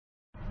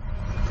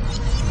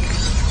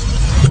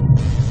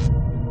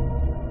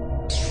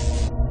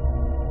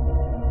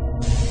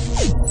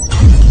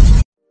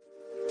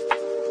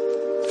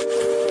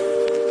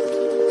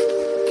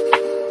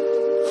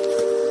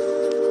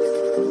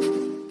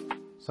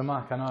So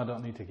Mark, I know I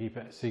don't need to keep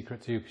it a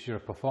secret to you because you're a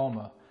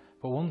performer,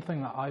 but one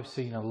thing that I've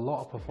seen a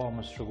lot of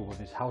performers struggle with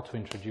is how to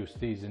introduce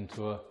these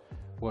into a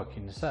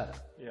working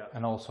set. Yeah.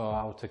 And also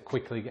how to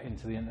quickly get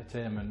into the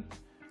entertainment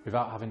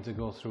without having to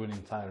go through an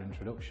entire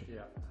introduction.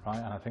 Yeah.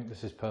 Right, and I think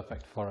this is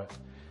perfect for it.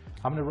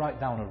 I'm going to write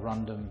down a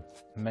random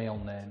male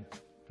name.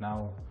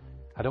 Now,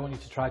 I don't want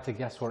you to try to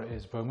guess what it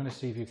is, but I'm going to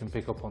see if you can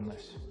pick up on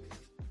this.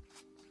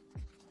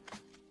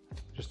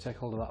 Just take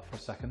hold of that for a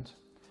second.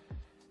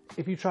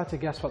 If you try to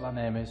guess what that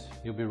name is,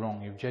 you'll be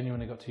wrong. You've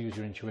genuinely got to use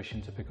your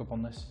intuition to pick up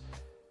on this.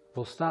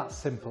 We'll start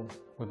simple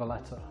with a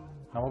letter.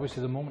 Now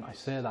obviously the moment I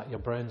say that, your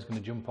brain's going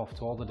to jump off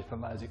to all the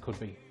different letters it could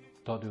be.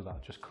 Don't do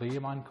that. Just clear your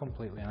mind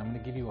completely, and I'm going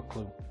to give you a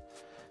clue.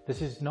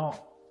 This is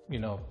not, you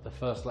know, the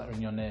first letter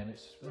in your name,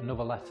 it's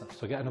another letter.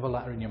 So get another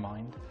letter in your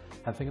mind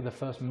and think of the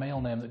first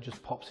male name that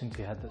just pops into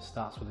your head that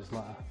starts with this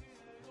letter.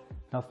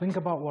 Now think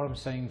about what I'm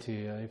saying to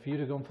you. If you'd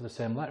have gone for the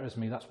same letter as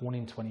me, that's 1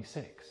 in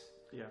 26.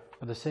 Yeah.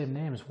 But the same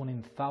name is 1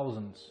 in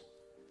thousands.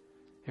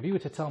 If you were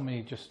to tell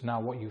me just now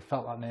what you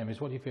felt that name is,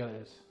 what do you feel it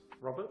is?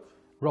 Robert?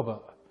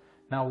 Robert.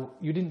 Now,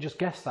 you didn't just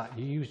guess that,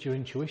 you used your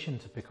intuition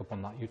to pick up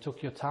on that. You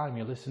took your time,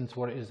 you listened to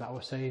what it is that I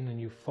was saying, and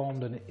you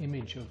formed an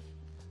image of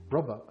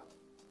Robert.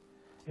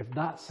 If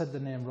that said the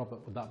name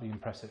Robert, would that be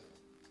impressive?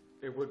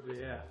 It would be,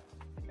 yeah.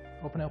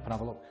 Open it up and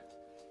have a look.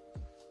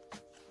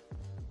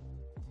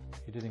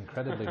 You did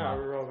incredibly well.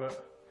 Robert.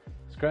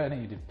 It's great, isn't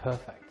it? You did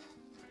perfect.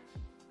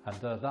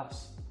 And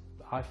that's,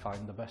 I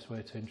find, the best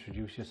way to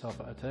introduce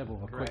yourself at a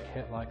table. A quick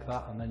hit like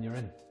that, and then you're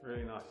in.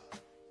 Really nice.